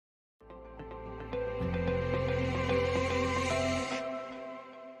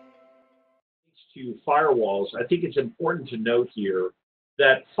to firewalls, I think it's important to note here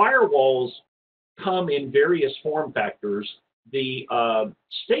that firewalls come in various form factors. The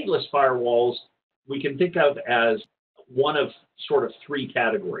stateless firewalls we can think of as one of sort of three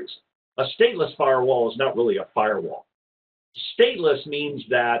categories. A stateless firewall is not really a firewall. Stateless means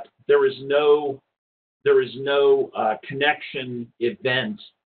that there is no connection event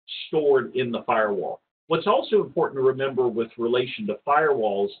stored in the firewall. What's also important to remember with relation to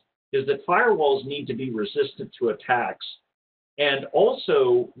firewalls is that firewalls need to be resistant to attacks. And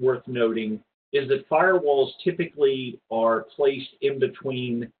also worth noting is that firewalls typically are placed in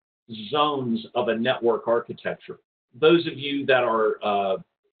between zones of a network architecture. Those of you that are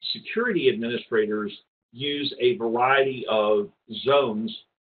security administrators use a variety of zones,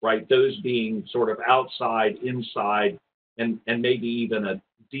 right? Those being sort of outside, inside, and maybe even a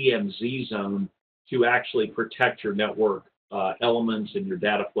DMZ zone to actually protect your network elements and your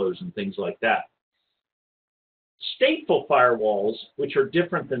data flows and things like that. Stateful firewalls, which are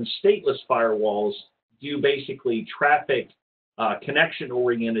different than stateless firewalls, do basically traffic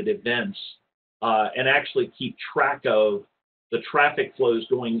connection-oriented events and actually keep track of the traffic flows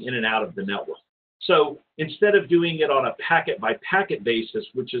going in and out of the network. So instead of doing it on a packet-by-packet basis,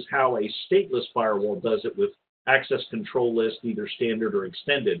 which is how a stateless firewall does it with access control list, either standard or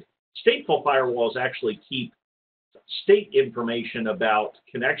extended, stateful firewalls actually keep state information about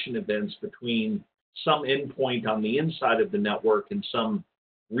connection events between some endpoint on the inside of the network and some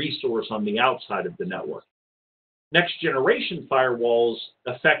resource on the outside of the network. Next generation firewalls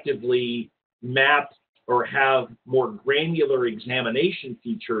effectively map or have more granular examination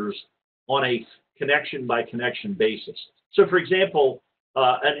features on a connection by connection basis. So for example,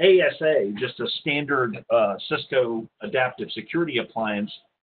 an ASA, just a standard Cisco adaptive security appliance,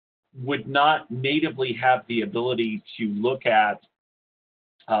 would not natively have the ability to look at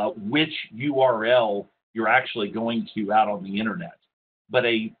which URL you're actually going to out on the internet. But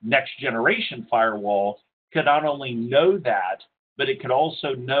a next generation firewall could not only know that, but it could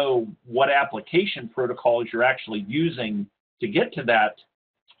also know what application protocols you're actually using to get to that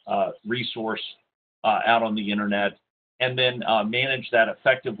resource out on the internet, and then manage that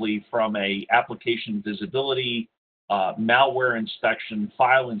effectively from a application visibility, malware inspection,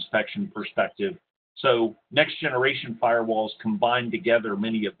 file inspection perspective. So next generation firewalls combine together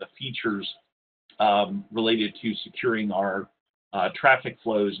many of the features related to securing our traffic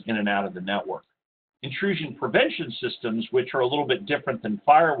flows in and out of the network. Intrusion prevention systems, which are a little bit different than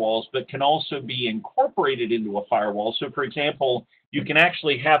firewalls, but can also be incorporated into a firewall. So for example, you can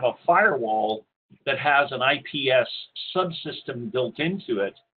actually have a firewall that has an IPS subsystem built into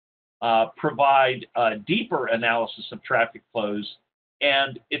it, provide a deeper analysis of traffic flows.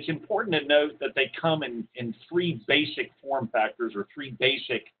 And it's important to note that they come in three basic form factors or three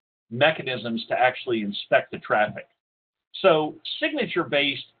basic mechanisms to actually inspect the traffic. So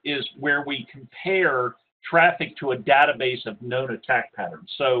signature-based is where we compare traffic to a database of known attack patterns.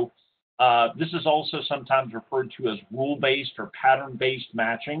 So this is also sometimes referred to as rule-based or pattern-based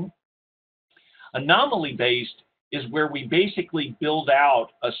matching. Anomaly-based is where we basically build out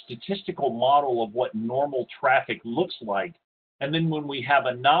a statistical model of what normal traffic looks like. And then when we have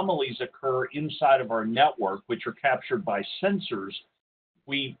anomalies occur inside of our network, which are captured by sensors,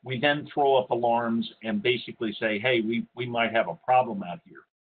 we then throw up alarms and basically say, hey, we might have a problem out here.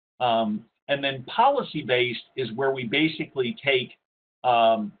 And then policy-based is where we basically take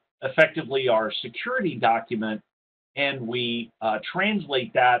effectively our security document and we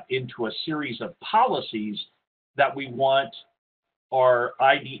translate that into a series of policies that we want our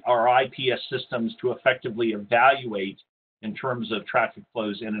IPS systems to effectively evaluate in terms of traffic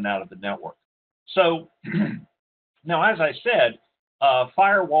flows in and out of the network. So now, as I said,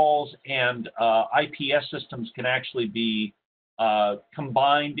 firewalls and IPS systems can actually be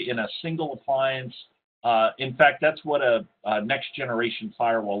combined in a single appliance. In fact, that's what a next generation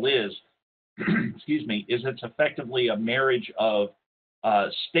firewall is. Excuse me, is it's effectively a marriage of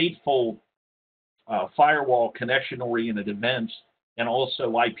stateful firewall connection-oriented events and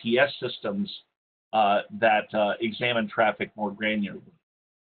also IPS systems that examine traffic more granularly.